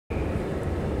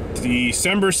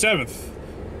December 7th.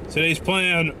 Today's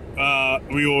plan,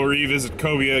 we will revisit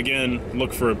Cobia again,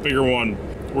 look for a bigger one.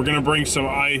 We're gonna bring some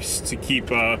ice to keep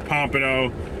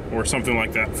pompano or something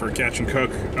like that for catch and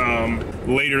cook.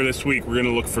 Later this week, we're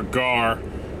gonna look for gar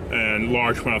and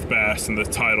largemouth bass in the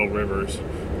tidal rivers,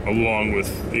 along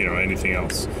with, you know, anything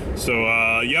else.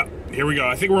 So, yeah, here we go.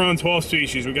 I think we're on 12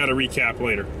 species. We got to recap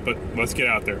later, but let's get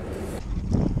out there.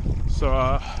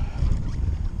 So,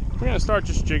 we're gonna start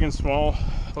just jigging small,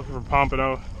 looking for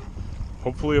pompano,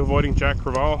 hopefully avoiding jack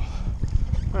crevalle.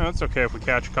 That's okay if we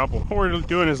catch a couple. What we're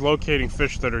doing is locating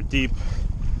fish that are deep.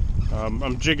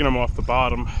 I'm jigging them off the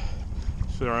bottom.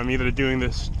 So I'm either doing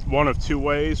this one of two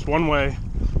ways. One way,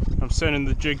 I'm sending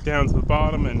the jig down to the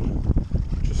bottom and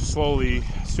just slowly,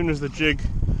 as soon as the jig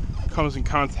comes in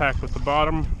contact with the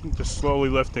bottom, just slowly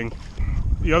lifting.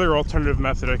 The other alternative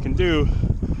method I can do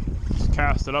is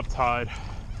cast it up tide,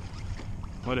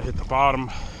 let it hit the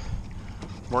bottom,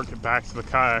 work it back to the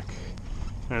kayak.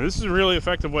 And this is a really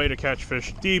effective way to catch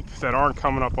fish deep that aren't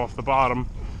coming up off the bottom.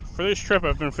 For this trip,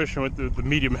 I've been fishing with the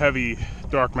medium heavy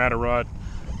dark matter rod.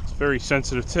 It's a very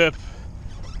sensitive tip.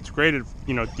 It's great at,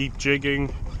 you know, deep jigging,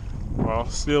 while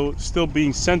still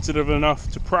being sensitive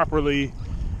enough to properly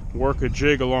work a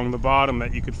jig along the bottom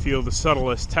that you could feel the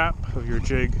subtlest tap of your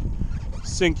jig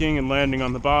sinking and landing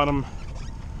on the bottom.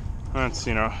 That's,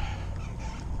 you know,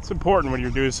 it's important when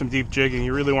you're doing some deep jigging.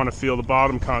 You really want to feel the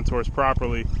bottom contours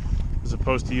properly, as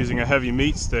opposed to using a heavy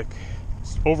meat stick.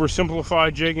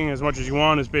 Oversimplified jigging as much as you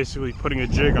want is basically putting a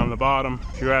jig on the bottom.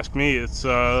 If you ask me, it's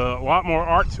a lot more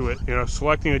art to it. You know,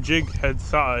 selecting a jig head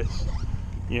size.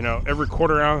 You know, every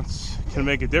quarter ounce can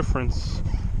make a difference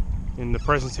in the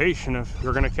presentation if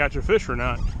you're going to catch a fish or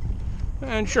not.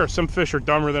 And sure, some fish are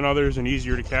dumber than others and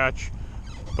easier to catch,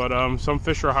 but some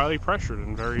fish are highly pressured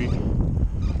and very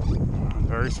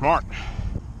smart.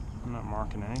 I'm not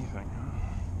marking anything.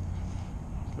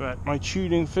 Look at that, my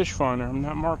cheating fish finder. I'm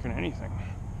not marking anything.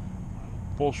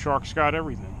 Bull shark's got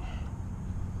everything.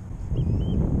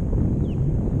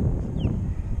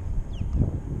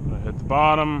 I hit the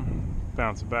bottom,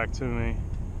 bounce it back to me,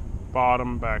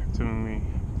 bottom back to me,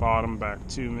 bottom back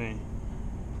to me,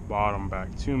 bottom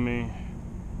back to me,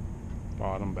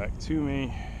 bottom back to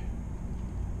me,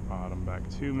 bottom back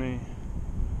to me,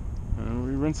 and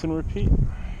we rinse and repeat.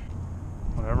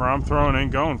 Whatever I'm throwing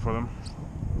ain't going for them,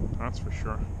 that's for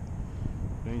sure.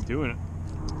 They ain't doing it.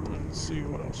 Let's see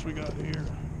what else we got here.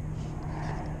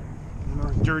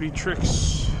 More dirty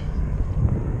tricks.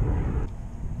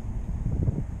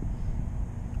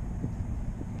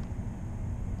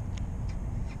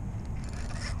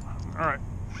 All right.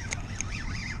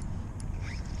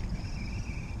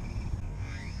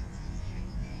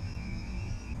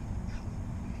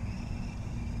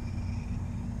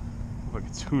 Like a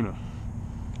tuna.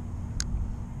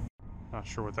 Not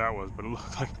sure what that was, but it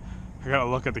looked like, I gotta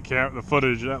look at the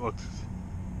footage. That looked,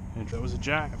 that was a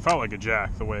jack. It felt like a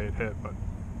jack the way it hit, but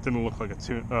it didn't look like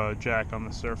a jack on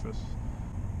the surface.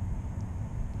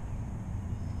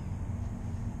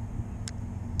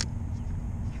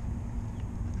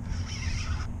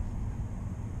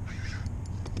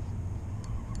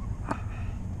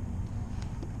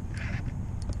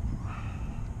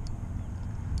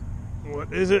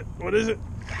 What is it? What is it?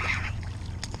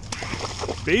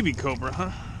 Baby cobra, huh?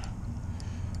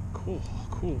 Cool,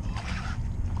 cool.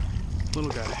 Little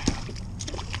guy.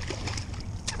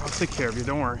 I'll take care of you,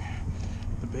 don't worry.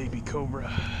 The baby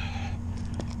cobra.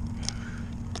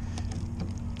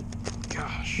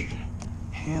 Gosh.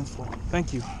 Handful.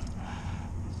 Thank you.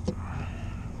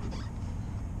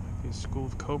 A school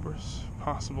of cobras.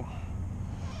 Possible.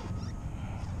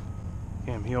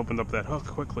 Damn, he opened up that hook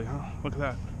quickly, huh? Look at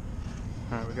that.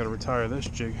 Alright, we gotta retire this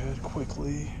jig head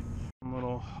quickly.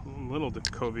 Little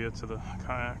Cobia to the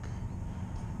kayak.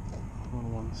 Little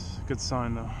ones. Good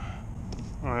sign though.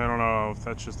 I don't know if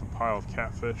that's just a pile of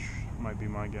catfish. Might be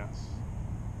my guess.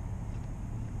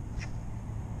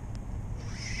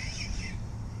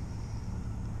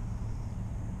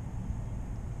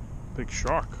 Big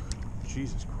shark.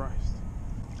 Jesus Christ.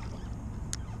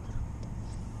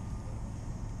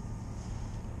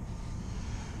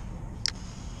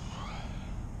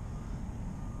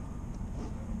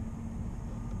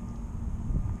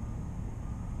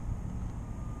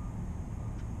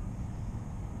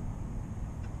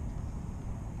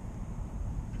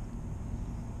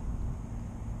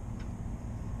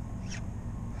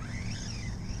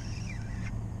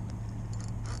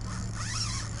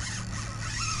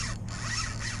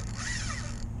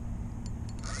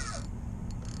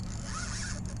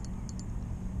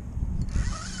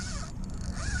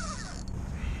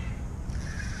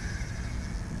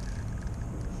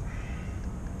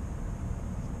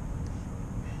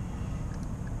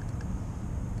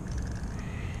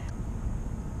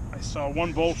 I saw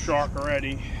one bull shark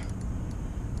already,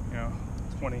 you know,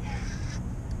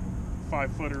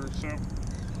 25-footer or so.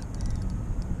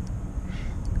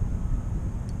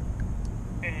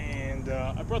 And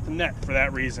I brought the net for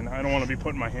that reason. I don't want to be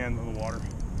putting my hand in the water.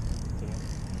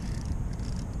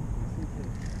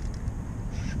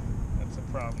 That's a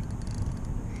problem.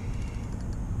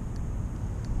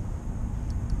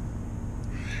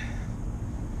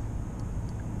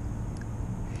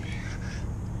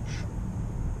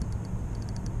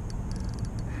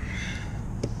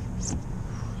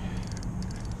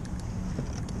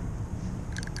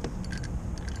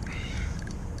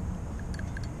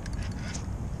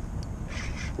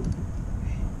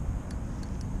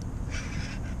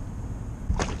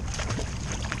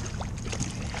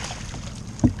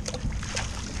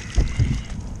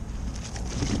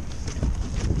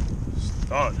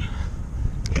 Stud.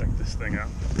 Check this thing out.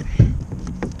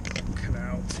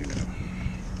 Canal tuna.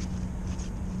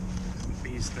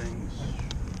 These things.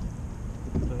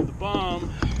 They're the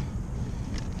bomb.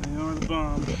 They are the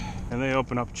bomb. And they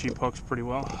open up cheap hooks pretty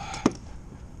well.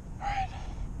 Alright.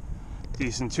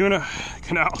 Decent tuna.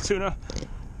 Canal tuna.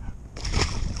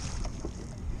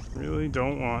 Really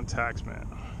don't want tax, man.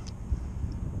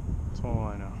 That's all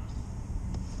I know.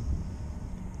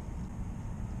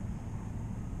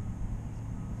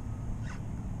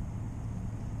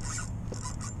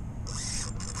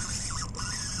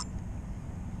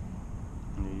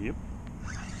 Yep.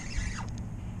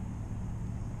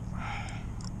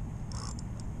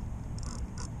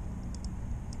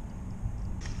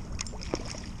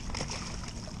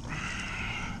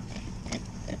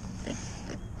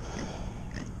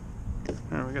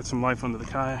 Alright, we got some life under the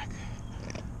kayak.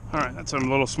 Alright, that's a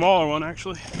little smaller one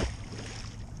actually.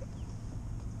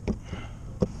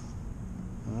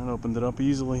 That opened it up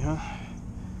easily, huh?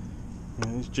 Yeah,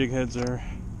 these jig heads are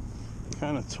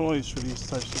kind of toys for these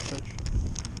types of fish.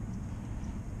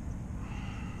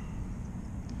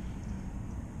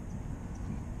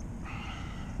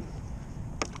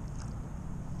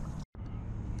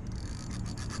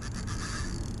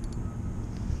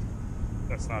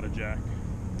 That's not a jack.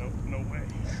 Nope, no way.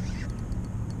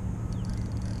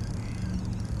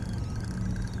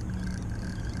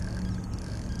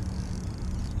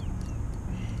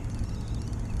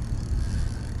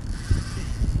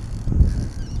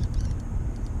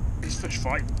 These fish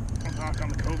fight. I'll knock on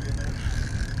the Cobia there.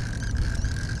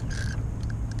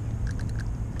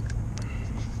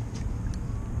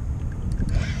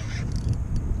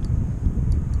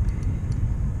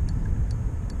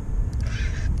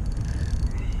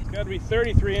 Got to be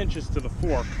 33 inches to the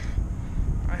fork.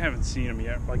 I haven't seen him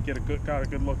yet. Like, got a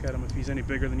good look at him if he's any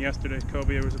bigger than yesterday's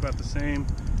Cobia. Was about the same.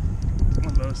 One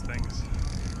of those things.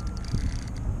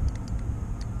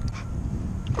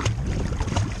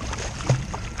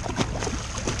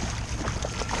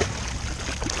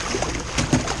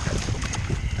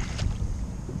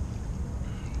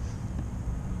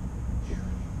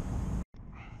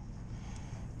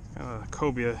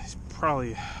 Cobia, he's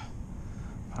probably,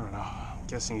 I don't know, I'm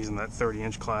guessing he's in that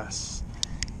 30-inch class.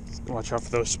 Watch out for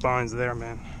those spines there,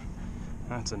 man.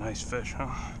 That's a nice fish,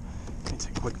 huh? Let me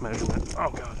take a quick measurement.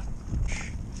 Oh, God.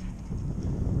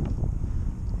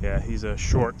 Yeah, he's a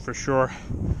short for sure.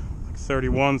 Like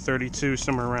 31, 32,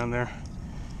 somewhere around there.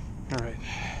 All right.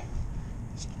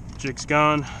 This jig's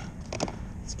gone.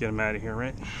 Let's get him out of here,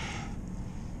 right?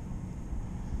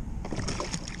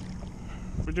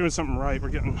 If we're doing something right, we're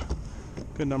getting a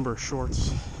good number of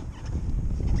shorts.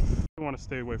 I want to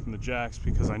stay away from the jacks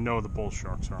because I know the bull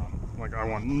sharks are on them. Like, I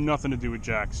want nothing to do with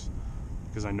jacks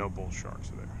because I know bull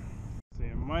sharks are there.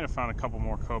 See, I might have found a couple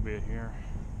more Cobia here.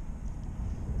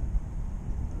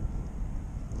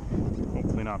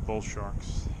 Hopefully not bull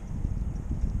sharks.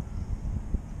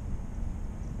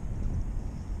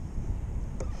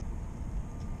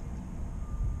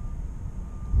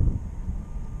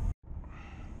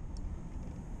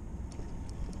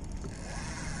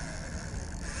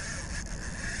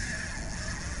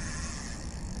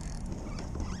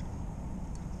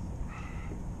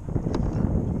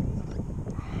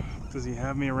 Does he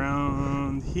have me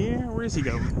around here? Where does he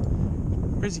go?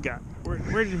 Where's he got?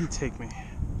 Where did he take me?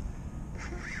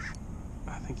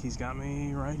 I think he's got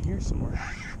me right here somewhere.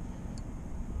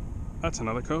 That's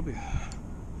another Cobia.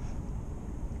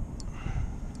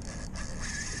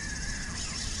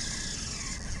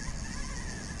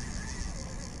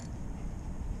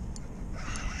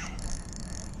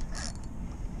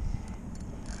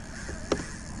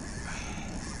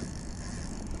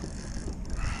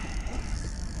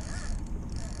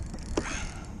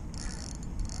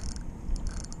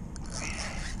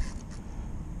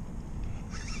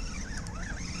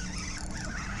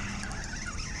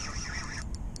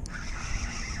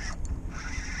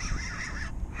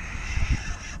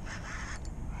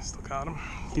 got him.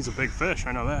 He's a big fish,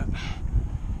 I know that.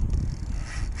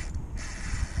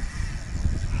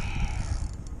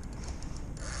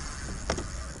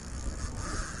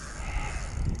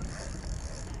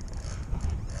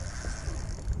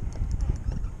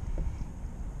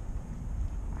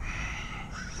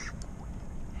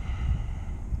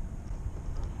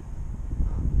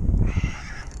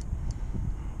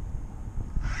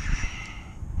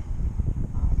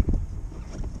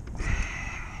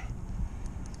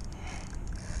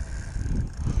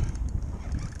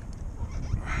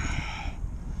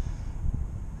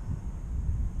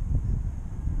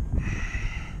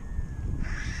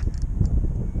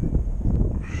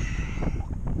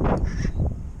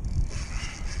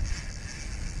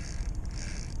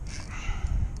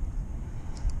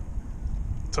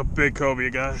 It's a big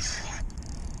cobia, guys.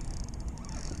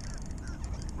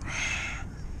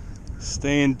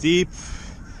 Staying deep.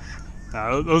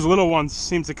 Those little ones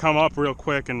seem to come up real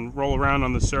quick and roll around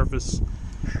on the surface.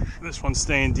 This one's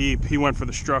staying deep. He went for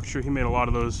the structure. He made a lot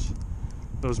of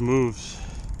those moves.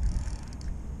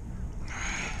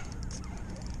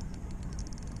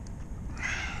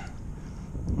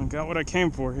 I got what I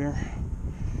came for here.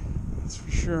 That's for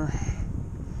sure.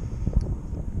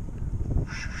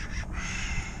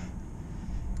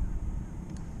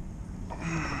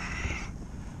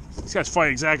 These guys fight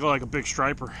exactly like a big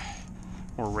striper,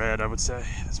 or red, I would say.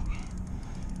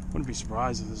 Wouldn't be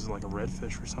surprised if this is like a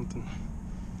redfish or something.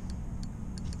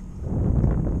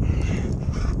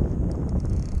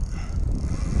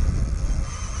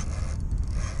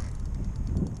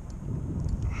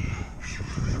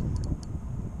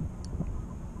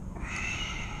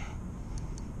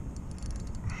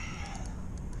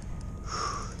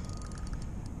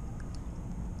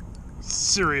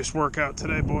 Serious workout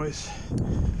today, boys.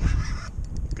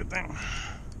 Good thing.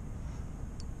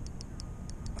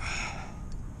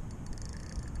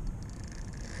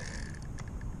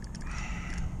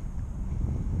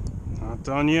 Not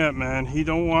done yet, man. He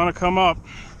don't want to come up.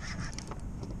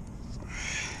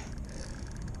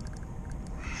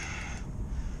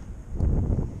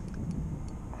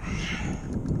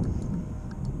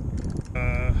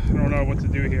 I don't know what to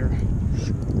do here.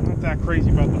 I'm not that crazy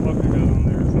about the hook I got on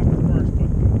there. It's not the worst, but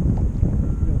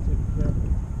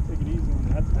take it easy.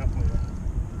 That's definitely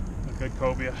a good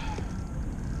cobia.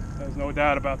 There's no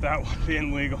doubt about that one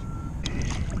being legal.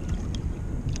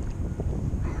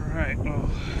 Alright, well,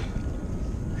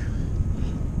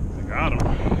 I got him.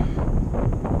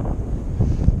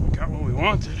 We got what we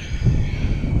wanted.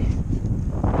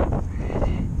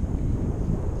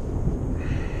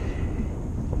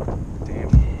 Damn.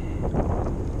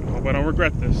 I hope I don't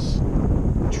regret this.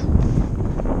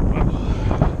 Well,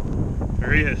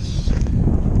 there he is.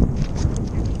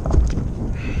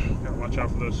 Gotta watch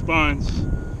out for those spines.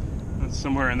 That's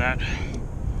somewhere in that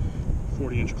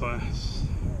 40-inch class.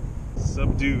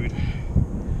 Subdued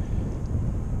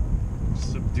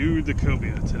the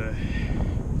cobia today.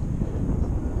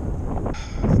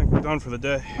 I think we're done for the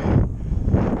day.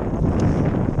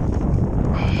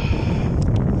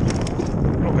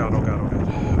 Oh god, oh god, oh god.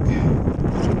 Okay.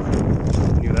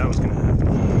 I knew that was gonna happen.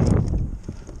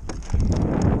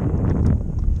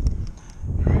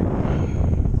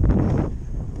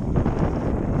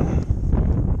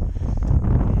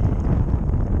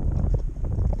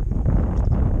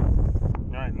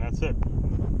 Alright, and that's it.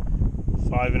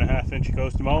 5.5-inch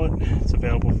coastal mullet. It's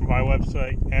available from my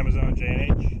website, Amazon J&H.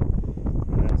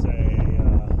 And that's a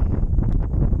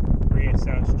 3/8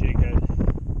 ounce jig head.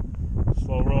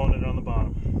 Slow rolling it on the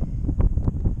bottom.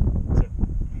 That's it.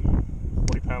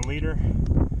 40-pound leader. And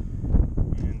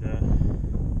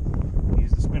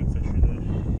use the spin fisher today.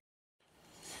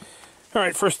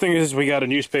 Alright, first thing is we got a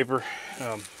newspaper.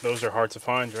 Those are hard to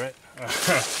find, right?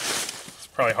 It's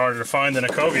probably harder to find than a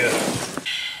cobia.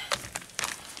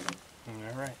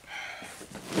 Alright.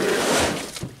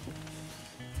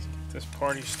 This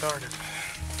party started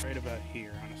right about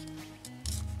here, honestly.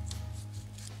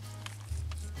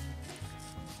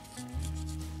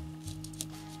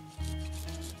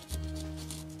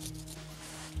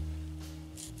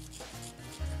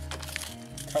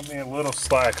 Cut me a little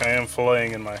slack. I am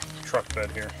filleting in my truck bed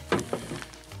here.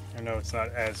 I know it's not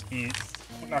as easy,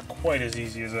 not quite as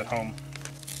easy as at home.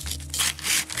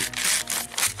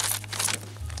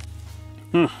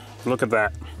 Look at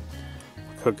that.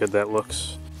 Look how good that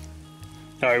looks.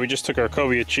 Alright, we just took our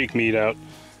cobia cheek meat out.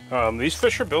 These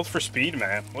fish are built for speed,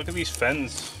 man. Look at these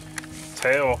fins,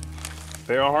 tail.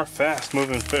 They are fast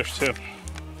moving fish too.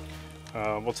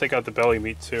 We'll take out the belly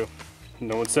meat too.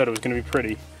 No one said it was going to be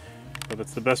pretty, but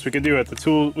that's the best we can do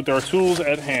with our tools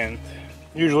at hand.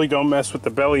 Usually don't mess with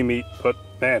the belly meat, but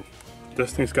man,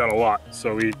 this thing's got a lot,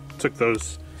 so we took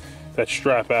that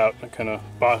strap out and kind of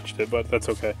botched it, but that's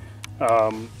okay.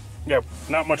 Yeah,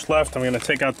 not much left. I'm gonna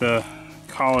take out the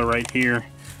collar right here,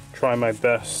 try my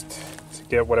best to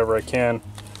get whatever I can,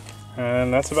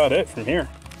 and that's about it from here.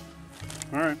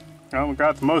 All right, well, we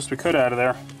got the most we could out of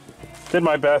there. Did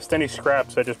my best. Any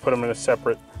scraps, I just put them in a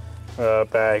separate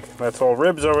bag. That's all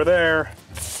ribs over there.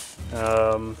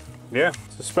 Yeah,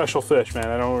 it's a special fish, man.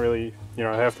 I don't really, you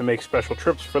know, I have to make special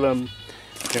trips for them.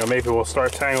 You know, maybe we'll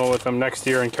start tangling with them next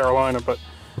year in Carolina, but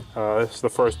this is the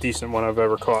first decent one I've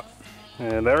ever caught.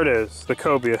 And there it is, the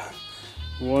cobia.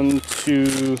 1,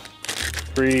 2,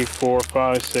 3, 4,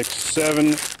 5, 6,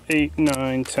 7, 8,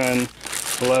 9, 10,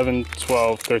 11,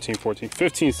 12, 13, 14,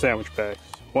 15 sandwich bags.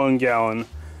 1 gallon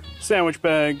sandwich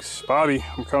bags. Bobby,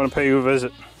 I'm coming to pay you a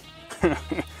visit.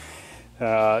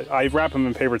 I wrap them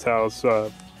in paper towels.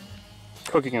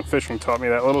 Cooking and fishing taught me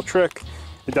that little trick.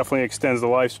 It definitely extends the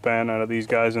lifespan out of these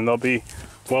guys, and they'll be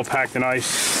well packed in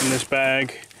ice in this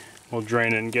bag. We'll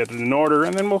drain it and get it in order,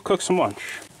 and then we'll cook some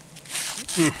lunch.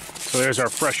 So there's our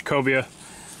fresh cobia.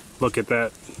 Look at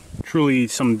that. Truly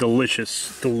some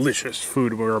delicious, delicious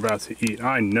food we're about to eat.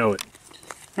 I know it.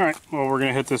 All right, well, we're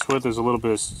gonna hit this with is a little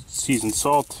bit of seasoned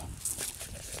salt.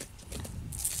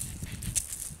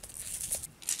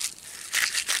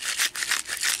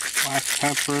 Black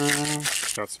pepper.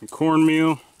 Got some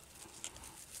cornmeal.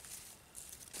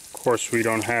 Of course, we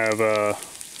don't have a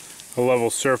level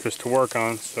surface to work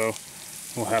on, so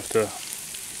we'll have to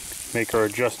make our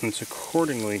adjustments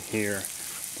accordingly here.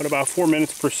 But about 4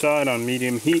 minutes per side on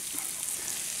medium heat,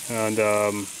 and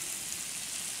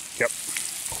yep,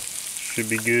 should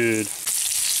be good.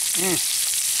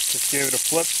 Just gave it a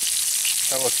flip.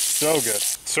 That looks so good.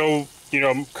 So, you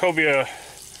know, cobia,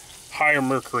 higher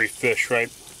mercury fish,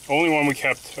 right? Only one we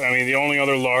kept. I mean, the only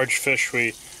other large fish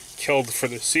we killed for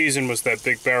the season was that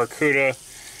big barracuda,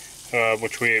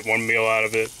 which we ate 1 meal out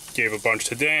of it. Gave a bunch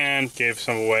to Dan, gave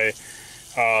some away.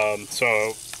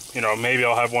 So, you know, maybe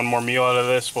I'll have 1 more meal out of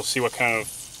this. We'll see what kind of,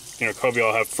 you know, cobia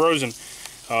I'll have frozen.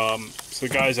 So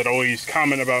the guys that always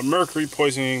comment about mercury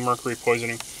poisoning,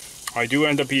 I do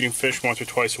end up eating fish once or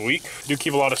twice a week. I do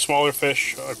keep a lot of smaller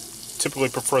fish. I typically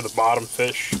prefer the bottom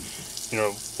fish. You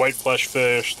know, white flesh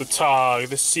fish, the tog,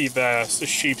 the sea bass, the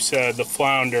sheep's head, the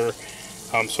flounder.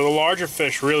 So the larger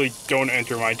fish really don't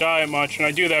enter my diet much, and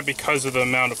I do that because of the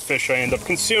amount of fish I end up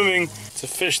consuming. It's a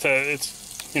fish that it's,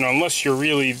 you know, unless you're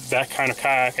really that kind of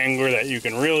kayak angler that you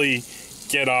can really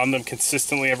get on them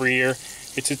consistently every year,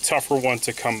 it's a tougher one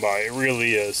to come by. It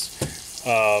really is.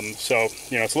 So,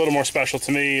 you know, it's a little more special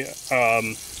to me.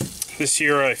 This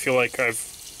year I feel like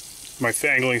my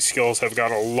angling skills have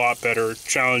got a lot better,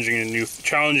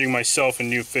 challenging myself in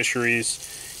new fisheries,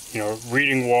 you know,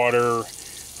 reading water.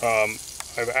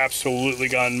 I've absolutely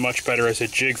gotten much better as a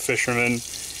jig fisherman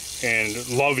and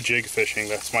love jig fishing.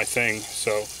 That's my thing.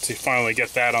 So to finally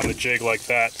get that on the jig like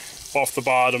that, off the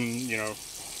bottom, you know,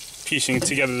 piecing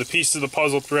together the pieces of the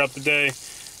puzzle throughout the day,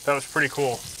 that was pretty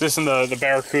cool. This and the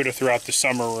barracuda throughout the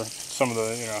summer were some of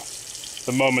the, you know,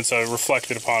 the moments I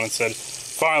reflected upon and said,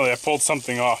 finally I pulled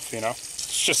something off, you know.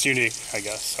 It's just unique, I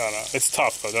guess. I don't know. It's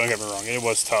tough though, don't get me wrong. It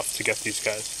was tough to get these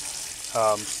guys.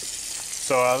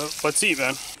 So let's eat,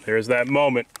 man. There's that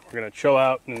moment. We're gonna chill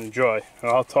out and enjoy.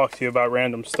 And I'll talk to you about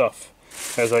random stuff,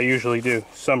 as I usually do.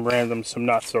 Some random, some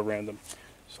not so random.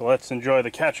 So let's enjoy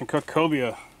the catch and cook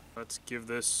cobia. Let's give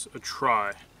this a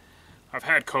try. I've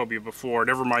had cobia before,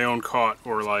 never my own caught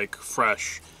or like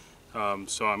fresh.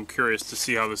 So I'm curious to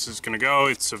see how this is gonna go.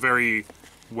 It's a very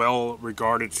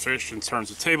well-regarded fish in terms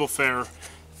of table fare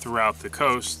throughout the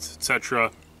coast,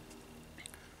 etc.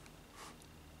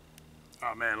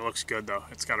 Oh man, it looks good though.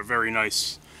 It's got a very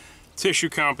nice tissue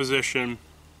composition.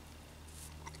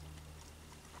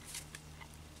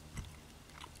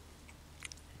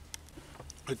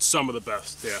 It's some of the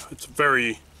best, yeah. It's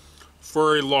very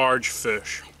large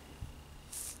fish.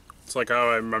 It's like how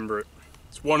I remember it.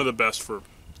 It's one of the best for,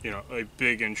 you know, a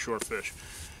big inshore fish.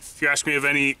 If you ask me of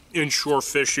any inshore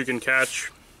fish you can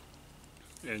catch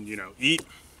and, you know, eat,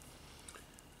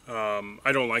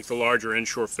 I don't like the larger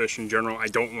inshore fish in general. I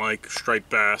don't like striped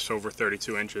bass over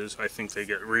 32 inches. I think they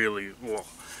get really,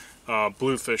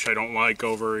 bluefish I don't like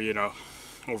over, you know,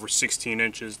 over 16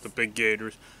 inches. The big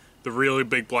gators, the really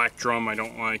big black drum I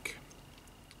don't like.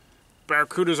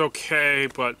 Barracuda's okay,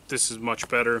 but this is much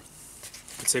better.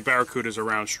 I'd say barracuda's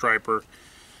around striper.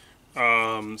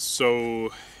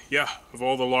 So yeah, of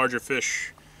all the larger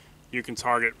fish you can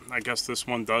target, I guess this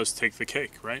one does take the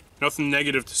cake, right? Nothing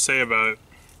negative to say about it.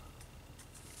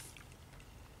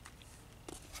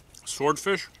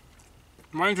 Swordfish?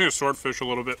 Reminds me of swordfish a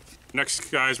little bit. Next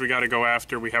guys we have to go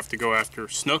after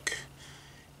snook.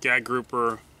 gag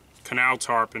grouper, canal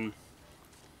tarpon,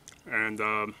 and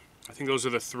I think those are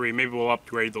the three. Maybe we'll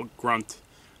upgrade the grunt.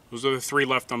 Those are the three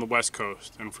left on the west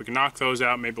coast, and if we can knock those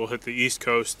out, maybe we'll hit the east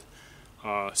coast,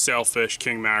 sailfish,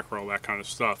 king mackerel, that kind of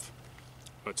stuff.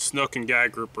 But snook and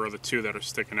gag grouper are the two that are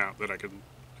sticking out that I could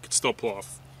still pull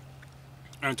off,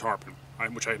 and tarpon,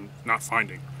 which I'm not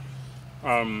finding.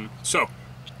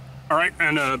 All right,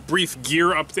 and a brief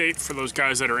gear update for those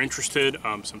guys that are interested.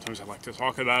 Sometimes I like to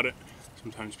talk about it.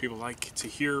 Sometimes people like to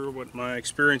hear what my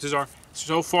experiences are.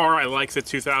 So far, I like the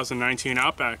 2019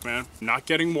 Outback, man. Not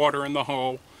getting water in the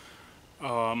hull.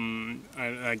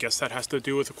 I guess that has to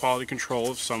do with the quality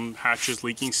control of some hatches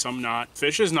leaking, some not.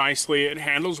 Fishes nicely, it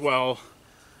handles well.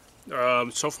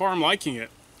 So far, I'm liking it.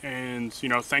 And, you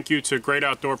know, thank you to Great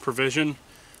Outdoor Provision,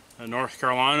 North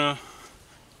Carolina,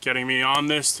 getting me on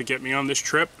this, to get me on this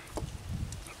trip.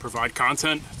 Provide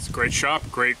content. It's a great shop,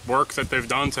 great work that they've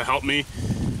done to help me.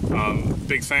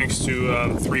 Big thanks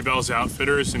to Three Bells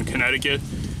Outfitters in Connecticut.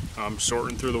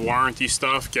 Sorting through the warranty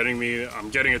stuff, I'm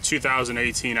getting a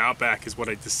 2018 Outback is what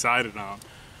I decided on.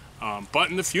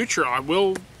 But in the future, I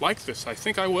will like this. I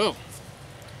think I will.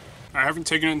 I haven't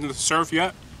taken it into the surf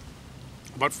yet,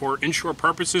 but for inshore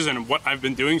purposes and what I've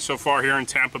been doing so far here in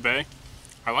Tampa Bay,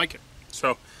 I like it.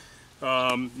 So,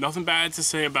 nothing bad to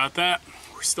say about that.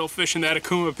 We're still fishing that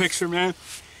Akuma picture, man,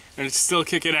 and it's still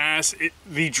kicking ass.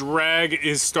 The drag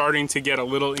is starting to get a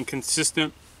little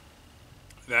inconsistent.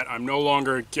 That I'm no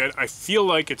longer I feel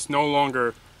like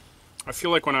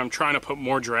when I'm trying to put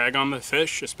more drag on the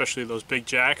fish, especially those big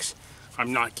jacks,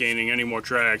 I'm not gaining any more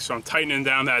drag. So I'm tightening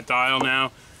down that dial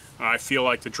now. I feel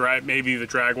like maybe the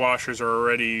drag washers are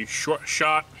already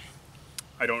shot.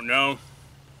 I don't know.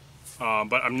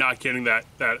 But I'm not getting that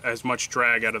as much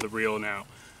drag out of the reel now.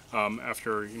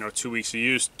 After 2 weeks of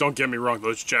use. Don't get me wrong,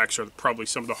 those jacks are probably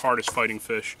some of the hardest fighting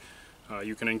fish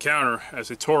you can encounter. As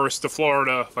a tourist to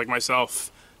Florida like myself,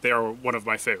 they are one of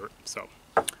my favorite. So,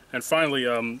 and finally,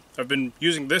 I've been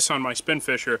using this on my spin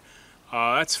fisher.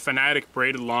 That's Fanatic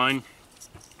braided line.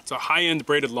 It's a high-end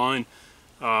braided line.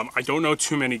 I don't know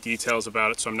too many details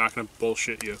about it, so I'm not going to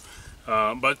bullshit you.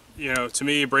 But to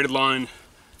me, braided line.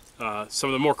 Some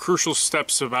of the more crucial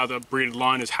steps about the braided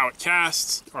line is how it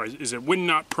casts, or is it wind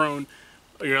knot prone?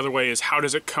 The other way is how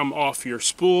does it come off your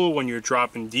spool when you're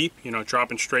dropping deep,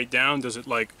 dropping straight down? Does it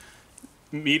like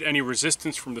meet any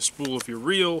resistance from the spool of your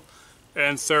reel?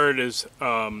 And third is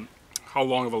how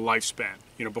long of a lifespan,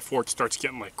 before it starts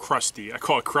getting like crusty. I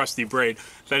call it crusty braid,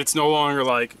 that it's no longer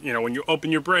like, when you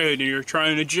open your braid and you're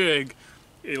trying to jig,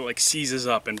 it like seizes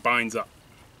up and binds up.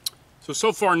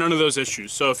 So far, none of those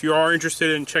issues. So if you are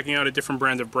interested in checking out a different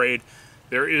brand of braid,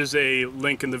 there is a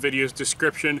link in the video's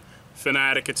description.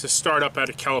 Fanatic, it's a startup out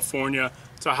of California.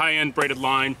 It's a high-end braided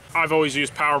line. I've always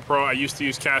used Power Pro. I used to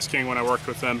use Cast King when I worked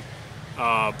with them.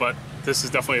 But this is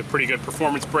definitely a pretty good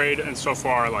performance braid, and so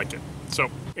far I like it.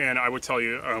 And I would tell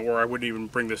you, or I wouldn't even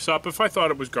bring this up if I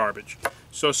thought it was garbage.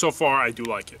 So far I do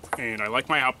like it. And I like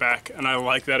my Outback, and I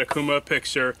like that Akuma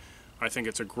Pixar. I think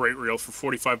it's a great reel for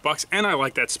 45 bucks, and I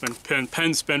like that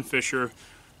Penn Spin Fisher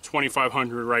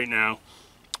 2500 right now.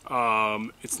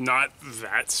 It's not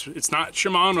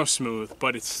Shimano smooth,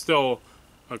 but it's still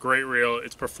a great reel.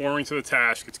 It's performing to the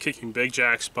task. It's kicking big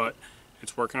jacks, but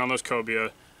it's working on those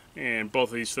cobia, and both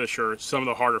of these fish are some of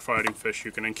the harder fighting fish you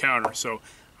can encounter. So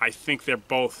I think they're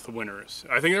both winners.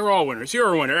 I think they're all winners.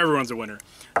 You're a winner. Everyone's a winner.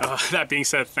 That being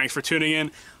said, thanks for tuning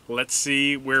in. Let's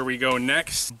see where we go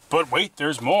next. But wait,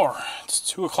 there's more. It's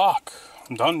 2 o'clock.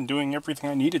 I'm done doing everything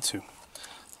I needed to.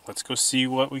 Let's go see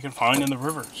what we can find in the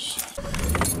rivers.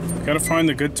 Gotta find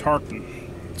the good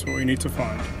tarpon. That's what we need to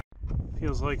find.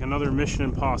 Feels like another mission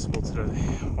impossible today.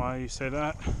 Why do you say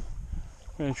that? I'm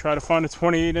gonna try to find a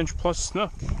 28-inch plus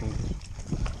snook.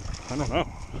 I don't know.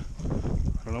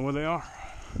 I don't know where they are.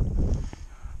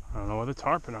 I don't know where the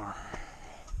tarpon are.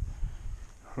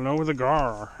 I don't know where the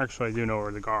gar are. Actually, I do know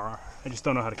where the gar are. I just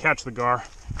don't know how to catch the gar.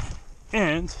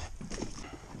 And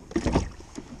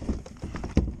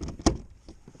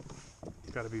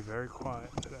gotta be very quiet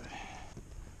today.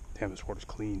 Damn, this water's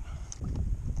clean.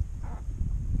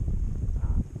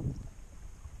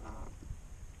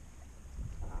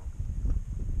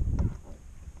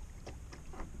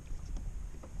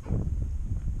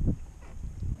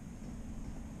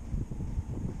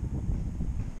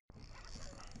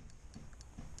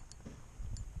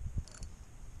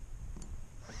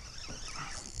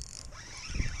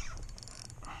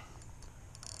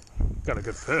 Got a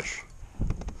good fish.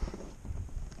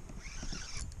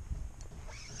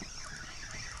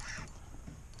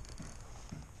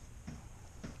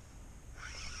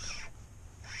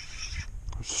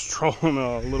 I'm just trolling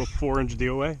a little 4-inch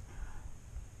DOA.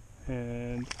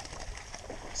 And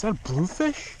is that a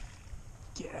bluefish?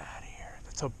 Get out of here.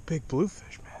 That's a big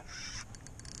bluefish, man.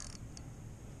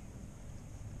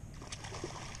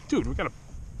 Dude, we got a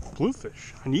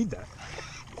bluefish. I need that.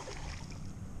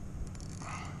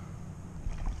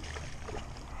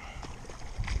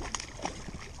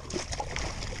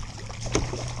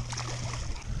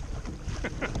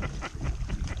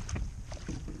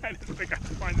 I didn't think I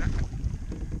could find that.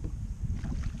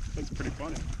 That's pretty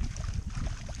funny.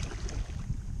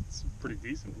 It's a pretty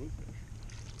decent bluefish.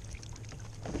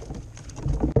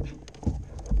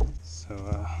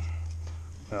 So,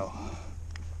 well,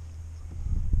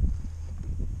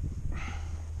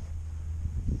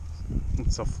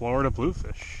 it's a Florida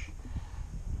bluefish.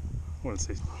 I wouldn't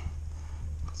say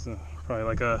it's probably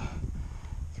like a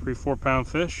 3-4 pound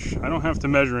fish. I don't have to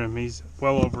measure him. He's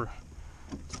well over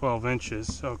 12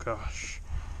 inches. Oh gosh,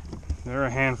 they're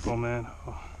a handful, man.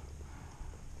 Oh.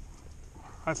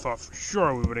 I thought for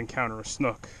sure we would encounter a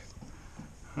snook.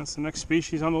 That's the next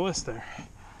species on the list there.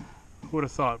 Who would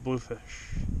have thought? Bluefish.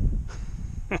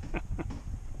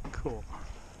 Cool.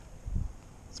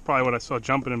 That's probably what I saw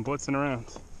jumping and blitzing around.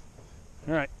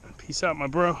 Alright, peace out, my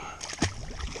bro.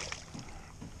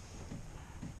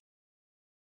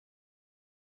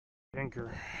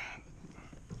 Anchor.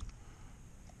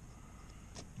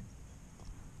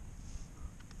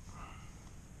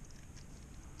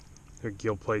 Their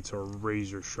gill plates are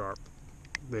razor sharp.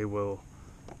 They will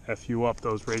F you up,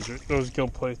 those gill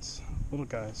plates. Little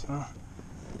guys, huh?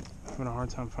 Having a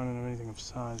hard time finding anything of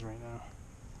size right now.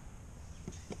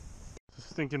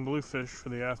 Stinking bluefish for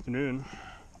the afternoon.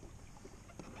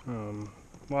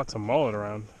 Lots of mullet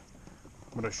around.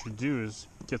 What I should do is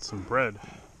get some bread.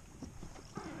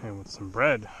 And with some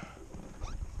bread,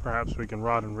 perhaps we can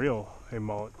rod and reel a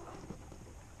mullet.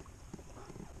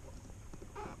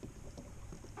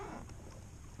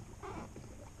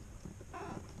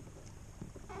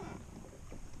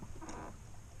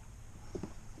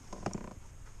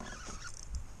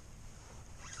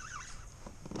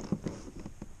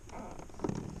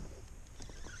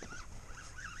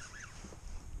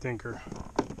 Tinker.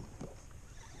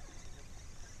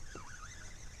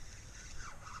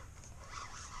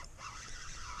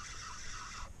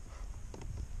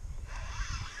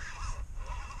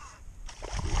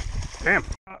 Damn,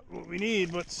 not what we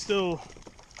need, but still,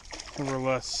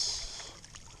 nevertheless,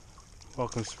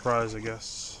 welcome surprise, I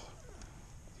guess.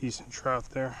 Decent trout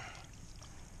there.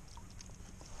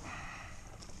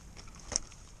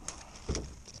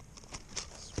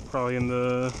 It's probably in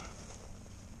the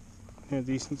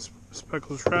decent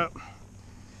speckled trout.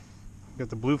 Got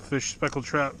the bluefish speckled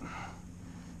trout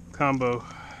combo.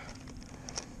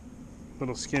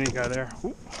 Little skinny guy there.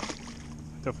 Ooh.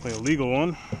 Definitely a legal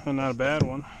one, and not a bad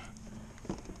one.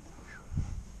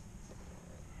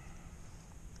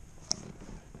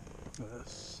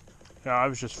 This. Yeah, I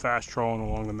was just fast trolling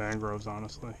along the mangroves,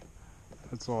 honestly.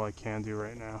 That's all I can do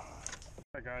right now.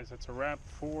 Alright guys, that's a wrap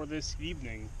for this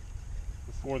evening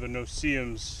before the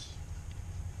no-see-ums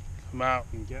come out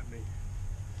and get me.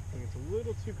 I think it's a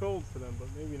little too cold for them, but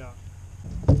maybe not.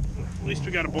 At least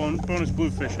we got a bonus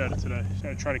bluefish out of today. So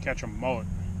I try to catch a mullet.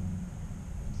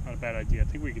 It's not a bad idea. I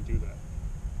think we can do that.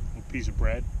 A little piece of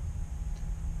bread.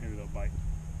 Maybe they'll bite.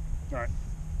 Alright,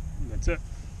 that's it.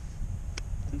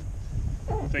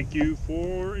 Thank you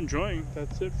for enjoying.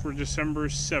 That's it for December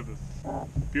 7th.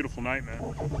 Beautiful night, man.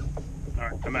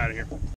 Alright, I'm out of here.